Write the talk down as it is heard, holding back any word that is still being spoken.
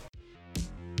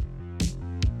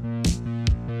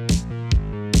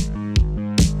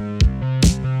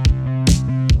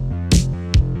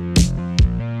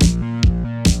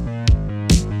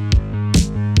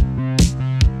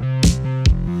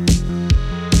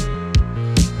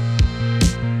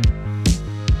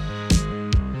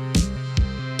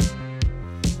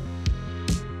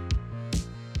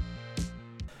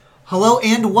Hello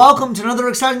and welcome to another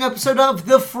exciting episode of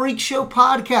The Freak Show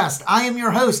Podcast. I am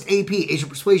your host, AP, Asian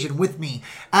Persuasion. With me,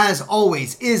 as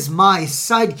always, is my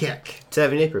sidekick,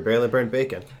 Tevin, barely burnt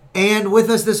bacon. And with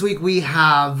us this week, we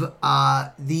have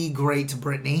the great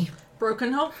Brittany.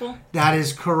 Broken Hopeful. That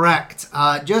is correct.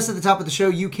 Just at the top of the show,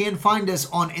 you can find us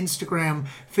on Instagram,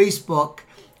 Facebook,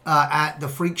 at The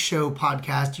Freak Show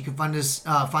Podcast. You can find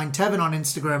Tevin on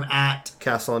Instagram at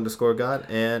Castle_God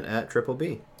and at Triple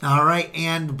B. All right,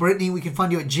 and Brittany, we can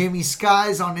find you at Jamie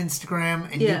Skies on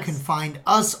Instagram, and You can find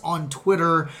us on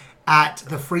Twitter at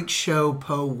The Freak Show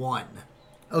Po1.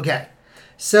 Okay,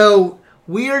 so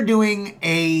we are doing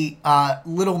a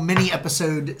little mini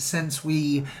episode since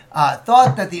we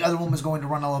thought that the other one was going to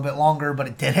run a little bit longer, but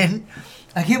it didn't.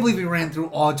 I can't believe we ran through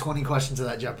all 20 questions of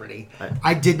that Jeopardy.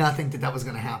 I did not think that was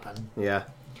going to happen. Yeah.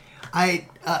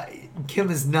 Kim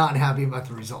is not happy about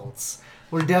the results.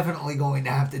 We're definitely going to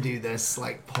have to do this,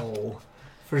 poll,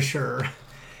 for sure.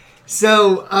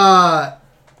 So,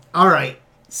 all right.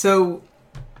 So,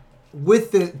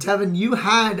 Tevin, you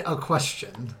had a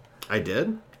question. I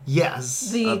did?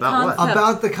 Yes. About what?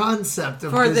 About the concept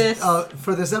of for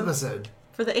this episode.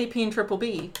 For the AP and Triple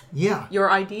B. Yeah. Your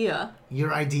idea.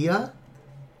 Your idea?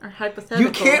 Or hypothetical.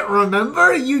 You can't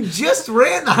remember? You just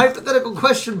ran the hypothetical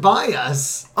question by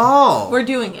us. Oh. We're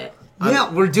doing it.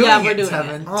 Yeah, we're doing it,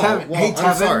 Tevin. Oh, Tevin. well, Hey, Tevin.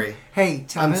 I'm sorry. Hey,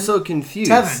 Tevin. I'm so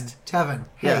confused. Tevin.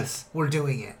 Hey, yes. We're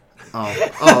doing it.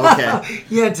 Oh, okay.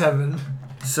 Yeah, Tevin.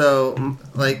 So,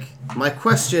 my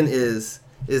question is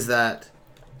that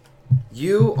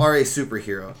you are a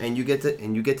superhero and you get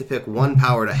to pick one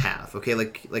power to have. Okay,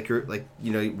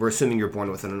 we're assuming you're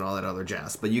born with it and all that other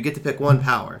jazz, but you get to pick one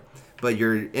power, but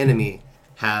your enemy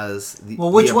has the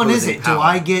which one is it? Power. Do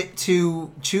I get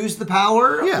to choose the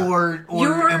power, yeah. or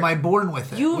am I born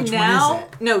with it? Which one is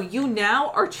it? No, you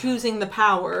now are choosing the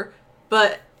power,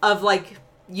 but of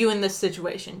you in this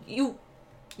situation, you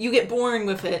get born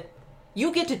with it.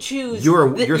 You get to choose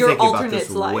You're your thinking alternate about this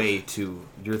life.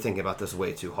 You're thinking about this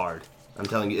way too hard. I'm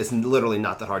telling you, it's literally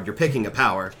not that hard. You're picking a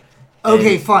power.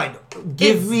 Okay, fine.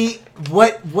 Give me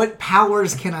what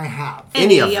powers can I have?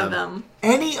 Any of them.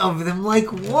 Any of them,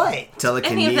 like what?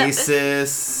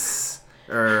 Telekinesis,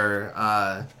 or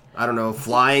I don't know,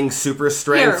 flying, super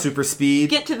strength, super speed.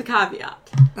 Get to the caveat.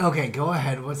 Okay, go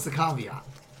ahead. What's the caveat?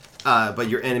 But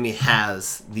your enemy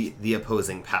has the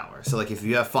opposing power. So, if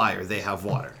you have fire, they have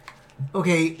water.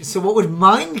 Okay, so what would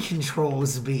mind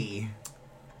controls be?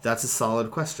 That's a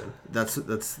solid question. That's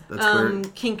where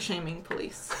kink shaming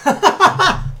police.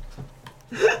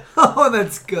 Oh,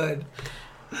 that's good.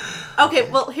 Okay,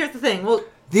 well, here's the thing.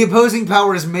 The opposing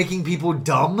power is making people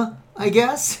dumb, I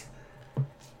guess.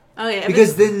 Okay,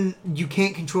 because then you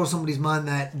can't control somebody's mind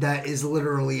that is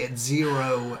literally at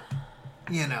 0,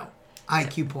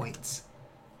 IQ points.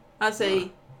 I'd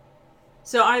say.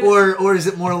 Or is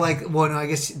it more like? Well, no, I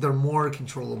guess they're more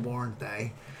controllable, aren't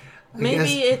they?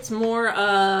 Maybe it's more.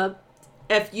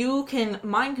 If you can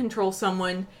mind control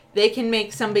someone, they can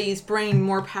make somebody's brain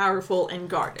more powerful and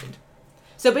guarded.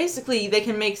 So basically, they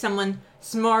can make someone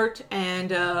smart and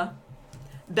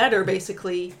better,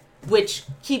 basically, which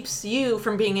keeps you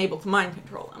from being able to mind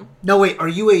control them. No, wait. Are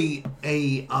you a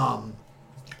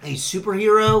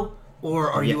superhero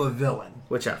or are you a villain?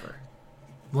 Whichever.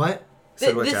 What?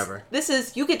 So whichever. This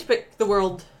is you get to pick the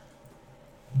world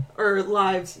or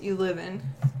lives you live in.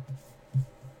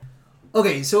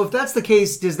 Okay, so if that's the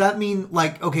case, does that mean,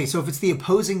 so if it's the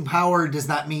opposing power, does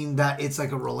that mean that it's a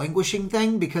relinquishing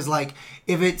thing? Because,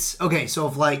 if it's, so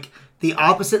if, the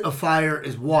opposite of fire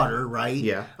is water, right?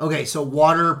 Yeah. Okay, so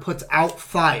water puts out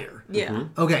fire. Yeah.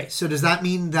 Mm-hmm. Okay, so does that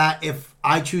mean that if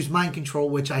I choose mind control,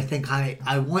 which I think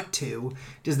I want to,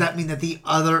 does that mean that the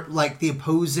other, the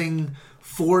opposing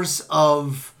force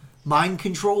of mind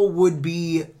control would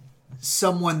be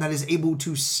someone that is able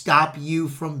to stop you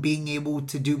from being able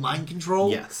to do mind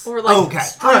control? Yes. Or okay.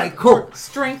 All right, cool.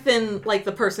 Strengthen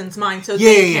the person's mind so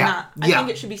they cannot. I think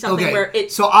it should be something where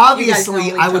it. So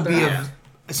obviously I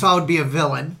would be a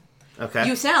villain. Okay.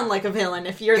 You sound like a villain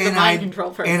if you're the mind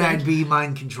control person. And I'd be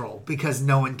mind control because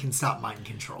no one can stop mind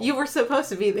control. You were supposed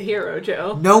to be the hero,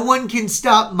 Joe. No one can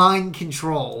stop mind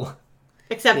control.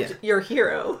 Except your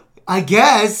hero. I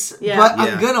guess, but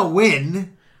I'm gonna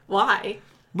win. Why?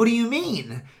 What do you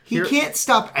mean? He can't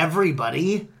stop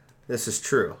everybody. This is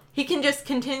true. He can just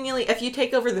continually, if you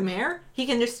take over the mayor, he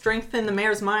can just strengthen the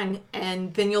mayor's mind,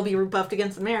 and then you'll be rebuffed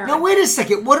against the mayor. No, wait a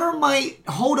second.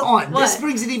 Hold on. What? This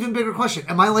brings an even bigger question.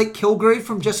 Am I like Kilgrave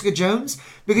from Jessica Jones?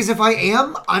 Because if I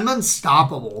am, I'm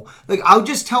unstoppable. I'll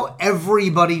just tell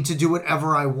everybody to do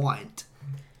whatever I want.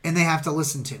 and they have to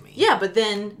listen to me. Yeah, but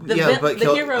then the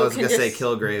hero I was can gonna say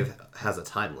Kilgrave has a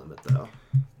time limit though.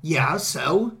 Yeah,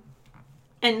 so.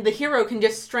 And the hero can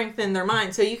just strengthen their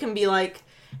mind, so you can be like,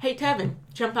 "Hey, Tevin,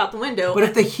 jump out the window." But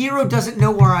if the hero doesn't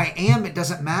know where I am, it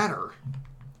doesn't matter.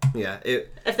 Yeah.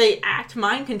 If they act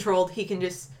mind controlled, he can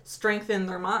just strengthen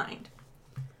their mind.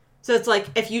 So it's like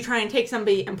if you try and take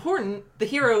somebody important, the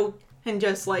hero can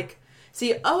just like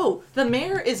see, oh, the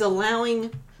mayor is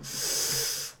allowing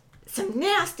some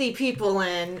nasty people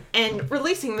in and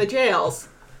releasing the jails.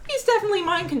 He's definitely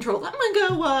mind controlled. I'm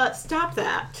gonna go stop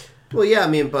that. Well, yeah, I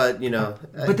mean, but,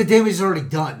 But the damage is already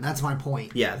done. That's my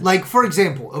point. Yeah. Like, for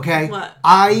example, okay? What?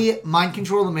 I mind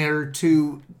control the mayor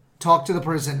to talk to the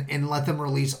prison and let them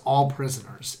release all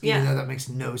prisoners. Even though that makes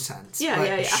no sense.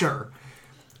 Yeah. Sure.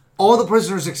 All the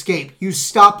prisoners escape. You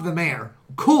stop the mayor.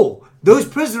 Cool. Those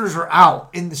prisoners are out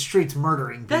in the streets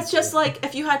murdering people. That's just like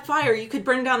if you had fire, you could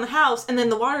burn down the house, and then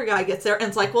the water guy gets there, and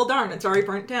it's like, well, darn, it's already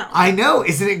burnt down. I know.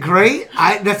 Isn't it great?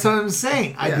 That's what I'm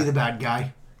saying. I'd be the bad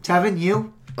guy. Tevin,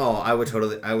 you? Oh, I would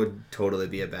totally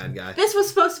be a bad guy. This was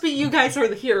supposed to be you guys are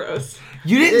the heroes.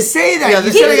 You didn't say that. Yeah, you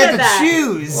he said I said got that. to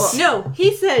choose. Well, No,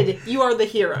 he said you are the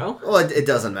hero. Well, it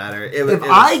doesn't matter. If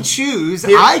I choose,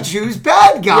 I choose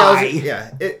bad guy.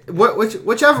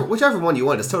 Whichever one you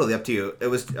want is totally up to you. It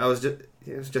was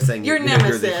just saying Your you're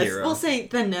nemesis. the hero. We'll say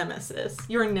the nemesis.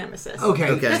 Your nemesis.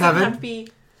 Okay, It doesn't Tevin? have to be.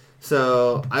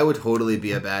 So I would totally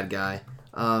be a bad guy.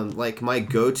 Like my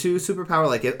go-to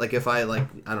superpower,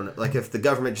 I don't know, like if the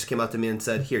government just came up to me and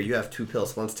said, "Here, you have 2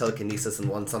 pills. One's telekinesis and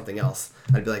one's something else,"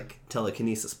 I'd be like,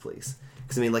 "Telekinesis, please."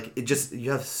 Because I mean, like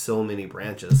you have so many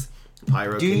branches: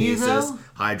 pyrokinesis,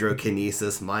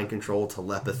 hydrokinesis, mind control,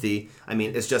 telepathy. I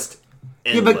mean, it's just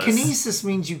endless. Yeah, but kinesis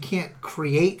means you can't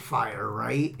create fire,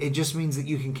 right? It just means that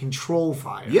you can control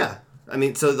fire. Yeah. I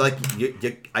mean, so like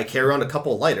I carry around a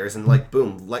couple of lighters and like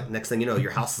boom, like next thing you know,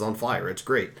 your house is on fire. It's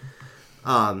great.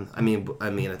 I mean,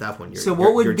 at that point,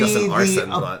 you're just an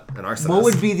arsonist. What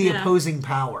would be the opposing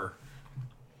power?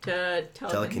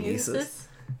 Telekinesis.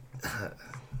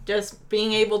 Just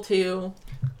being able to.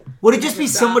 Would it just be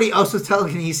somebody else with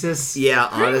telekinesis? Yeah,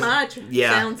 pretty much.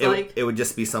 Yeah, sounds like it would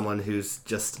just be someone who's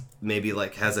just maybe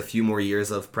like has a few more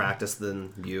years of practice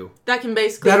than you. That can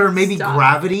basically or maybe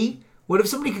gravity. What if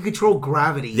somebody could control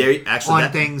gravity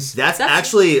on things? That's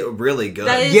actually really good.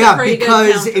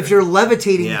 Because if you're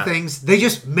levitating things, they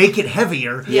just make it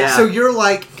heavier. Yeah. So you're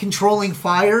like controlling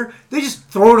fire. They just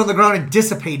throw it on the ground and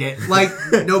dissipate it like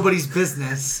nobody's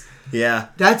business. Yeah.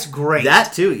 That's great.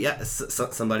 That too, yeah.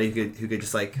 Somebody who could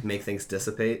just like make things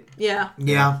dissipate. Yeah.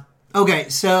 Yeah. Okay,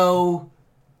 so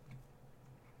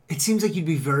it seems like you'd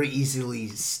be very easily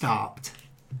stopped.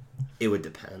 It would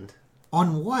depend.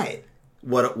 On what?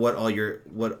 What all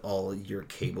you're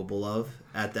capable of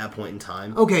at that point in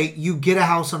time. Okay, you get a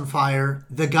house on fire,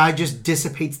 the guy just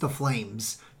dissipates the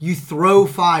flames. You throw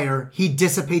fire, he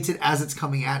dissipates it as it's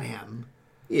coming at him.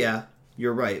 Yeah,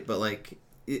 you're right, but like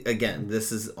again,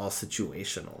 this is all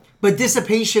situational. But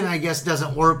dissipation, I guess,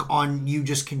 doesn't work on you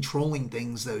just controlling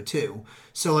things though too.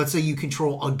 So let's say you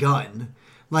control a gun.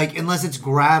 Like unless it's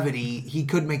gravity, he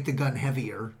could make the gun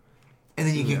heavier and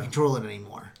then you can't control it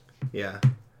anymore. Yeah.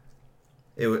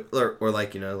 It would, or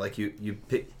like you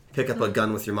pick up a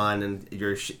gun with your mind and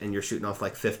you're shooting off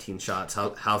like 15 shots.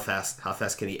 How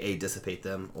fast can he dissipate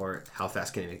them, or how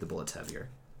fast can he make the bullets heavier?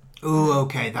 Ooh,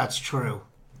 okay, that's true.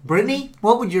 Brittany,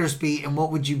 what would yours be, and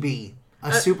what would you be? A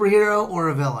superhero or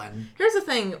a villain? Here's the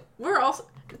thing: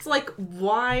 it's like,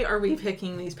 why are we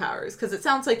picking these powers? Because it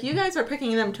sounds like you guys are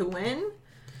picking them to win.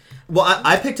 Well,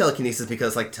 I picked telekinesis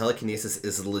because like telekinesis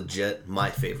is legit my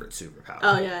favorite superpower.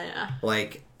 Oh yeah.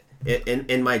 Like.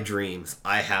 In my dreams,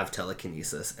 I have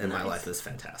telekinesis, and my life is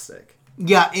fantastic.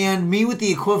 Yeah, and me with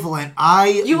the equivalent,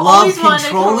 I love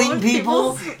controlling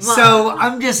people, so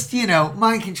I'm just,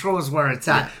 mind control is where it's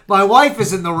at. Yeah. My wife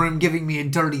is in the room giving me a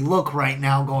dirty look right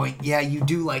now going, yeah, you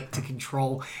do like to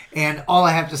control, and all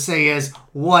I have to say is,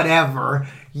 whatever,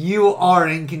 you are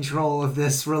in control of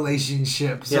this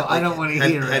relationship, so I don't want to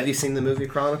hear it. Have you seen the movie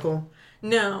Chronicle?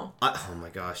 No. Oh my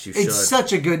gosh, you should. It's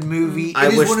such a good movie.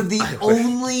 It is one of the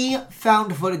only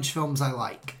found footage films I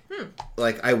like.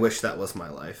 Like, I wish that was my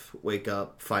life. Wake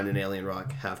up, find an alien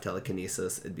rock, have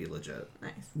telekinesis, it'd be legit.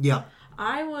 Nice. Yeah.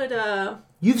 I would,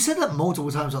 You've said that multiple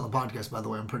times on the podcast, by the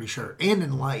way, I'm pretty sure. And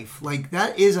in life. Like,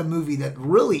 that is a movie that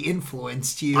really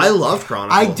influenced you. I loved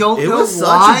Chronicle. I don't know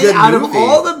why, out of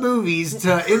all the movies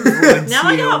to influence now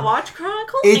you. Now I gotta watch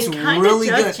Chronicle it's and kind really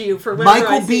of judge good. you for whatever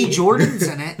Michael B. Jordan's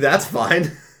in it. That's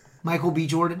fine. Michael B.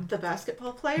 Jordan? The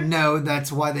basketball player? No,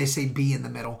 that's why they say B in the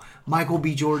middle. Michael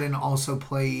B. Jordan also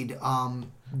played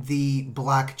the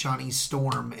Black Johnny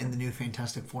Storm in the new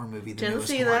Fantastic Four movie. Didn't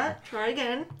see that. Try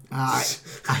again. I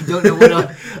don't know what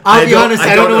else. I'll be honest,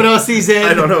 I don't know what else he's in.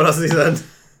 I don't know what else he's in.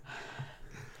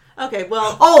 Okay,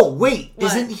 well... Oh, wait.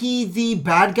 What? Isn't he the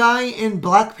bad guy in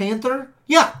Black Panther?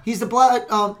 Yeah, he's the black...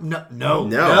 No. No.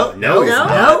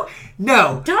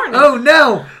 Darn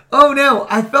it. Oh, no.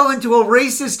 I fell into a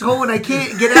racist hole and I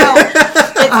can't get out.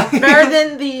 It's better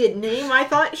than the name I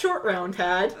thought Short Round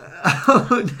had.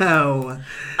 Oh, no.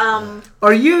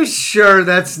 Are you sure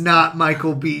that's not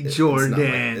Michael B.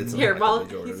 Jordan? It's not Here, Michael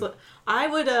B. Jordan. I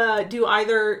would do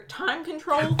either time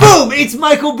control. Boom! It's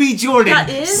Michael B. Jordan. That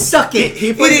is? Suck it.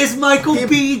 It is Michael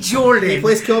B. Jordan. He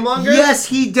plays Killmonger? Yes,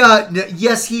 he does.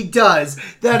 Yes, he does.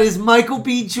 That is Michael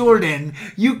B. Jordan.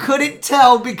 You couldn't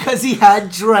tell because he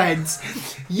had dreads.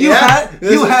 You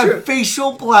have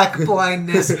facial black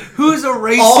blindness. Who's a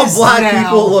racist All black now?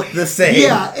 people look the same.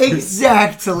 Yeah,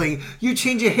 exactly. You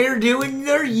change a hairdo and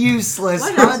they're useless,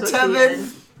 huh,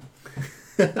 Tevin?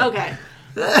 Okay.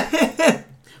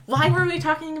 Why were we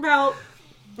talking about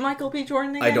Michael B.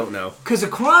 Jordan again? I don't know. Because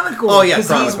of Chronicle. Oh, yeah, Because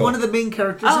Chronicle. he's one of the main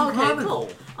characters in Chronicle.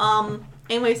 Cool.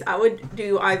 Anyways, I would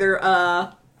do either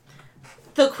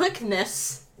the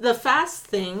quickness, the fast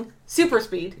thing, super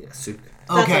speed. Yeah, super.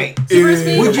 Okay. Super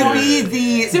speed. Would you be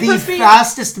the speed?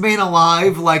 fastest man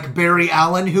alive like Barry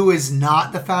Allen, who is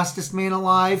not the fastest man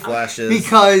alive? Flash is the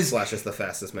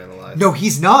fastest man alive. No,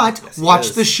 he's not. Yes,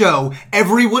 Watch the show.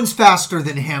 Everyone's faster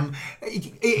than him.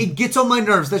 It gets on my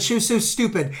nerves. That show's so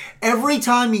stupid. Every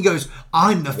time he goes,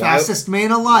 I'm the fastest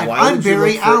man alive. I'm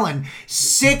Barry Allen.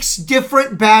 6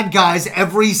 different bad guys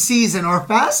every season are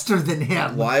faster than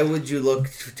him. Why would you look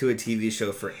to a TV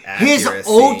show for accuracy? His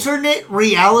alternate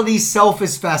reality self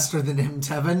is faster than him,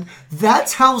 Tevin.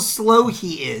 That's how slow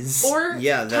he is. Or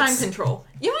time control.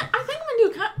 You know what? I think I'm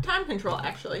going to do time control,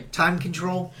 actually. Time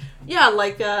control? Yeah,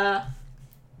 like if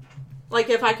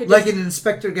I could Like in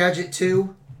Inspector Gadget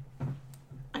 2?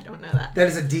 I don't know that. That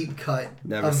is a deep cut.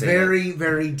 Never seen very,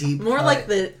 very deep More cut. like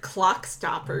the clock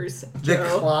stoppers, The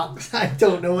Joe. clock? I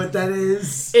don't know what that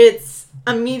is. It's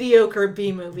a mediocre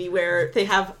B movie where they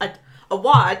have a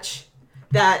watch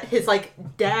that his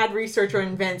dad researcher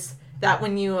invents that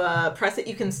when you press it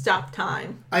you can stop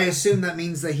time. I assume that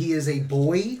means that he is a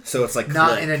boy. So it's like not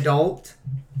Click. an adult.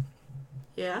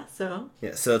 Yeah, so.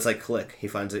 Yeah, so it's like Click. He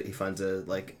finds a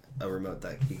remote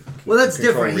that he Well, that's can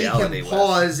control different. He reality can with.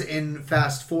 pause and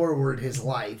fast forward his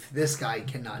life. This guy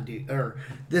cannot do, or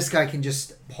this guy can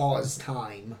just pause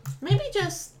time. Maybe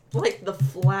just like the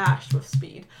Flash with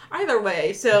speed. Either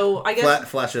way, so I guess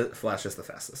Flash is the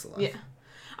fastest alive. Yeah.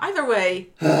 Either way,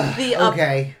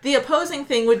 the opposing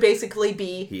thing would basically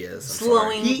be he is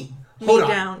slowing me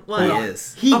down. He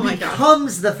is. He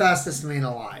becomes the fastest man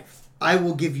alive. I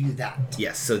will give you that.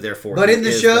 Yes, so therefore, but in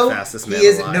the show, the fastest man he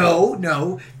isn't. alive.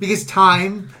 No, because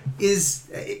time is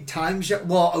time.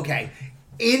 Well, okay,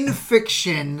 in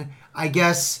fiction, I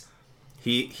guess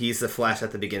he's the Flash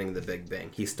at the beginning of the Big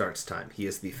Bang. He starts time. He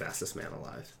is the fastest man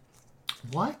alive.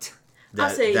 What?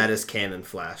 That is canon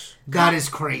Flash. That is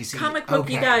crazy. Comic book,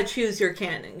 you gotta choose your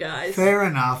canon, guys. Fair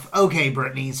enough. Okay,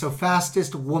 Brittany. So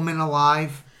fastest woman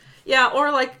alive. Yeah,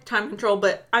 or like time control,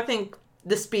 but I think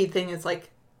the speed thing is like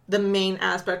the main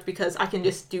aspect because I can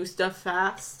just do stuff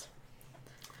fast.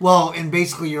 Well, and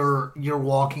basically you're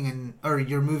walking or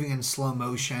you're moving in slow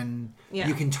motion. Yeah.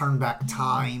 You can turn back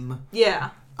time. Yeah.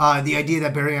 The idea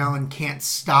that Barry Allen can't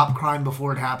stop crime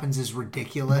before it happens is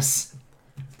ridiculous.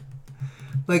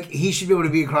 Like, he should be able to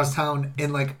be across town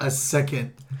in like a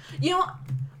second. You know,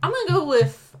 I'm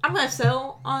gonna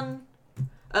settle on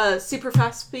super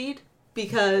fast speed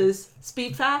because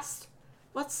speed fast.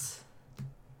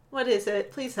 What is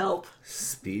it? Please help.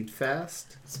 Speed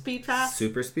fast? Speed fast?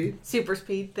 Super speed? Super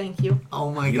speed, thank you.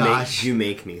 Oh my gosh. You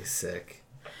make me sick.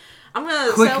 I'm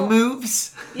gonna Quick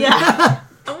moves? Yeah.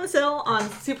 I'm gonna settle on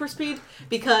super speed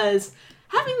because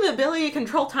having the ability to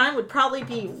control time would probably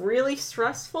be really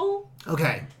stressful.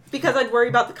 Okay. Because I'd worry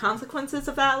about the consequences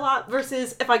of that a lot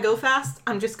versus if I go fast,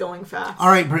 I'm just going fast. All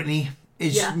right, Brittany.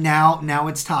 Now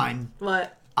it's time.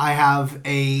 What? I have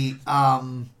a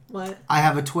What? I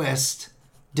have a twist.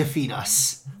 Defeat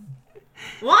us.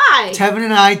 Why? Tevin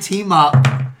and I team up.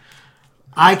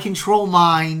 I control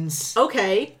minds.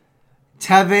 Okay.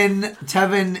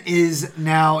 Tevin is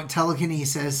now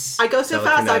telekinesis. I go so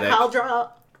fast I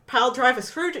pile drive a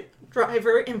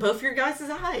screwdriver in both your guys'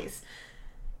 eyes.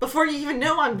 Before you even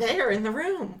know I'm there in the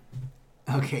room.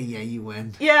 Okay, yeah, you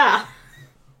win. Yeah.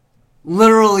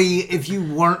 Literally, if you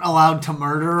weren't allowed to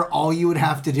murder, all you would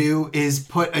have to do is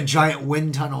put a giant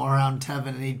wind tunnel around Tevin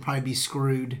and he'd probably be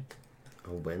screwed.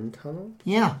 A wind tunnel?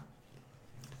 Yeah.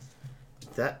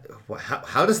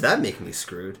 How does that make me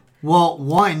screwed? Well,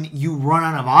 one, you run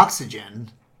out of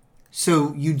oxygen,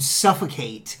 so you'd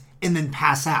suffocate and then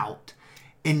pass out.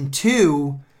 And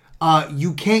two,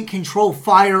 you can't control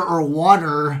fire or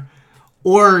water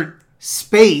or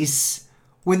space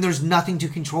when there's nothing to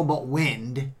control but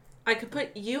wind. I could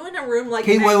put you in a room like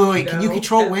Okay, Magneto. wait. Can you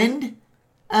control wind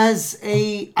as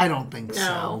a... I don't think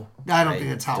so. I don't think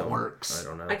that's how it works. I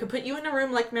don't know. I could put you in a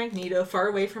room like Magneto, far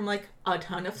away from, like, a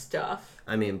ton of stuff.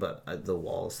 I mean, but the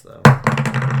walls, though.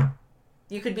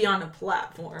 You could be on a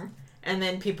platform, and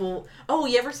then people... Oh,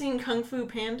 you ever seen Kung Fu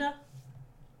Panda?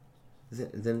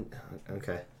 Then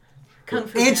okay. Kung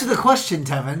Fu Answer Panda. the question,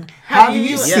 Tevin. Have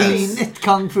you Yes. seen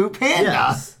Kung Fu Panda?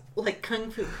 Yes. Like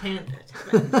Kung Fu Panda.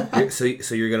 Tevin.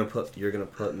 So you're gonna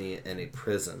put me in a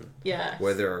prison Yeah.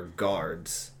 where there are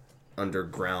guards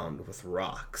underground with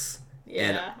rocks.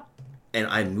 Yeah. And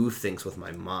I move things with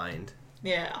my mind.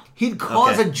 Yeah. He'd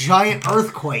cause a giant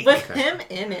earthquake. With him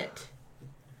in it.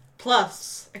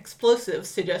 Plus,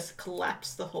 explosives to just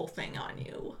collapse the whole thing on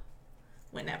you.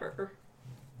 Whenever.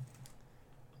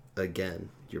 Again,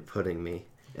 you're putting me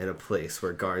in a place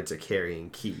where guards are carrying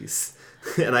keys.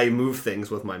 And I move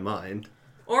things with my mind.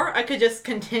 Or I could just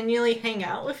continually hang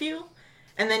out with you,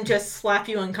 and then just slap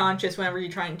you unconscious whenever you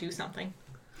try and do something.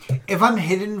 If I'm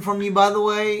hidden from you, by the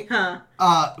way,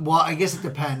 well, I guess it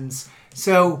depends.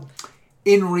 So,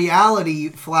 in reality,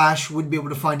 Flash would be able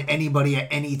to find anybody at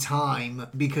any time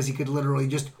because he could literally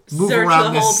just move Search around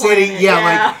the the whole city, planet,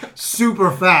 yeah. like super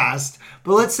fast.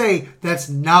 But let's say that's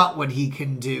not what he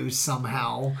can do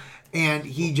somehow, and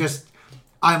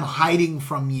I'm hiding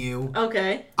from you.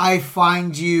 Okay. I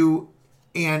find you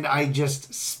and I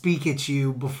just speak at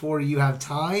you before you have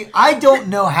time. I don't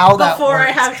know how that Before works.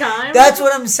 I have time? That's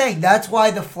what I'm saying. That's why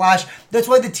the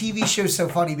TV show's so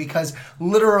funny, because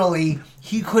literally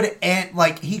he could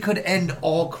end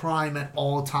all crime at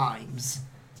all times.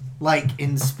 Like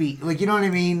in speed. Like, you know what I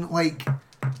mean? Like,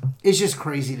 it's just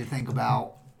crazy to think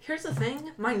about. Here's the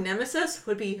thing. My nemesis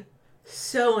would be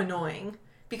so annoying.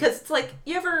 Because it's like,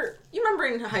 you remember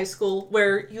in high school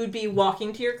where you would be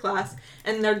walking to your class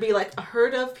and there'd be like a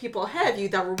herd of people ahead of you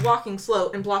that were walking slow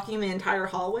and blocking the entire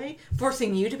hallway,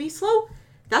 forcing you to be slow?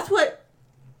 That's what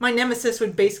my nemesis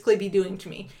would basically be doing to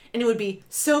me. And it would be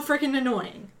so freaking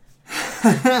annoying.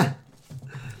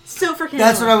 So freaking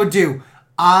That's annoying. what I would do.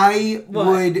 I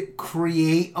would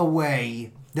create a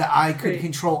way that I could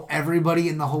control everybody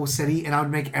in the whole city, and I would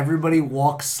make everybody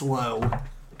walk slow.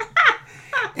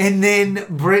 And then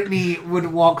Brittany would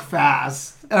walk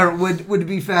fast, or would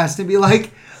be fast and be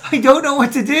like, I don't know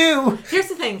what to do. Here's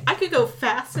the thing. I could go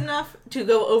fast enough to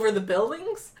go over the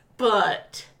buildings,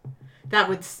 but that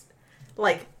would,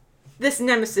 like, this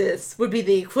nemesis would be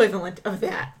the equivalent of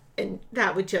that. And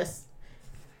that would just...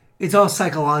 It's all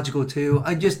psychological, too.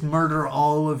 I just murder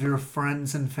all of your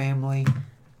friends and family.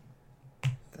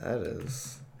 That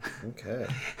is... Okay.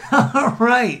 All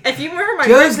right. If you murder my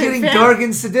Joe's friends getting and dark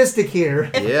and sadistic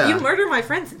here. If you murder my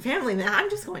friends and family, then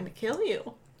I'm just going to kill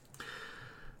you.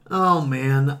 Oh,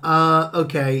 man.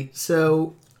 Okay,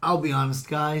 so I'll be honest,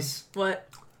 guys. What?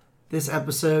 This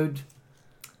episode,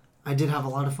 I did have a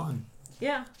lot of fun.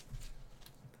 Yeah.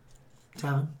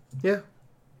 Tevin? Yeah.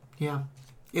 Yeah.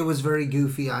 It was very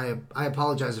goofy. I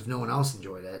apologize if no one else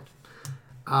enjoyed it.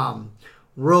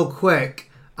 Real quick,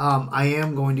 I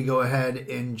am going to go ahead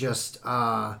and just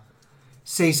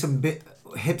say some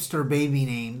hipster baby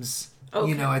names,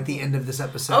 at the end of this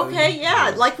episode. Okay,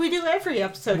 yeah, like we do every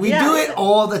episode. We do it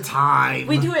all the time.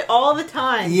 We do it all the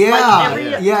time. Yeah, like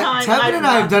every time Tevin and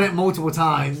I have done it multiple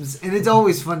times, and it's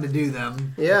always fun to do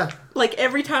them. Yeah. Like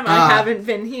every time I haven't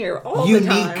been here, all the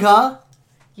time.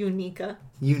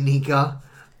 Unica.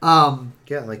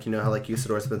 Yeah, like you know how like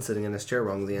Usador's been sitting in his chair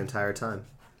wrong the entire time.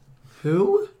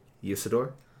 Who?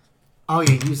 Usador. Oh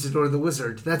yeah, Usador the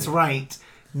Wizard. That's right.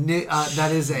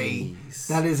 That is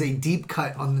a deep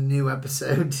cut on the new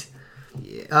episode.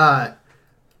 Yeah.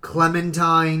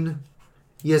 Clementine,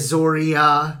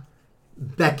 Yazoria,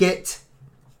 Beckett,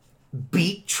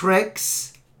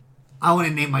 Beatrix. I want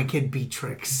to name my kid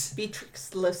Beatrix.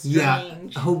 Beatrix Lestrange.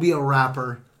 Yeah, he'll be a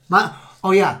rapper.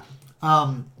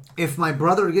 If my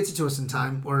brother gets it to us in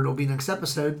time, or it'll be next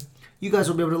episode, you guys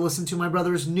will be able to listen to my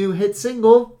brother's new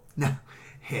single where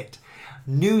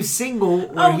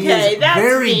he is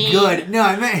very good. No,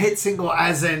 I meant hit single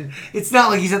as in, it's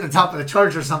not like he's at the top of the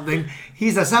charts or something.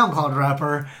 He's a SoundCloud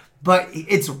rapper, but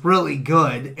it's really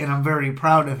good, and I'm very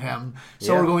proud of him.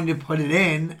 So we're going to put it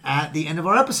in at the end of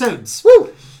our episodes.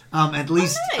 Woo! At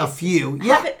least a few.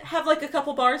 Yeah. Have like a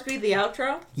couple bars be the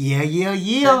outro? Yeah.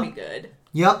 That'd be good.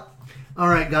 Yep. All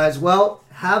right, guys. Well,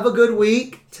 have a good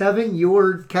week. Tevin,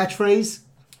 your catchphrase?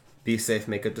 Be safe,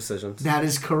 make good decisions. That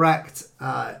is correct.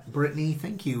 Brittany,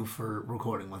 thank you for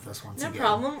recording with us once again. No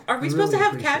problem. Are we supposed to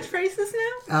have catchphrases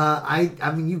now?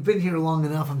 I mean, you've been here long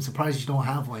enough. I'm surprised you don't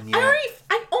have one yet.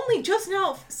 I only just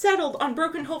now settled on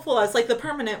Broken Hopeful as like the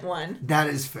permanent one. That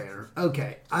is fair.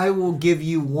 Okay, I will give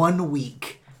you 1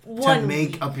 week to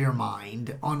make up your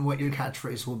mind on what your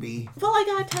catchphrase will be. Well, I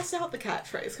gotta test out the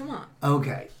catchphrase. Come on.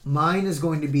 Okay, mine is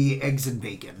going to be eggs and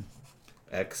bacon.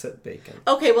 Exit bacon.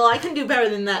 Okay, well, I can do better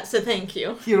than that, so thank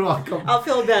you. You're welcome. I'll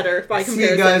feel better by comparison. See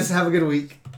you guys. Have a good week.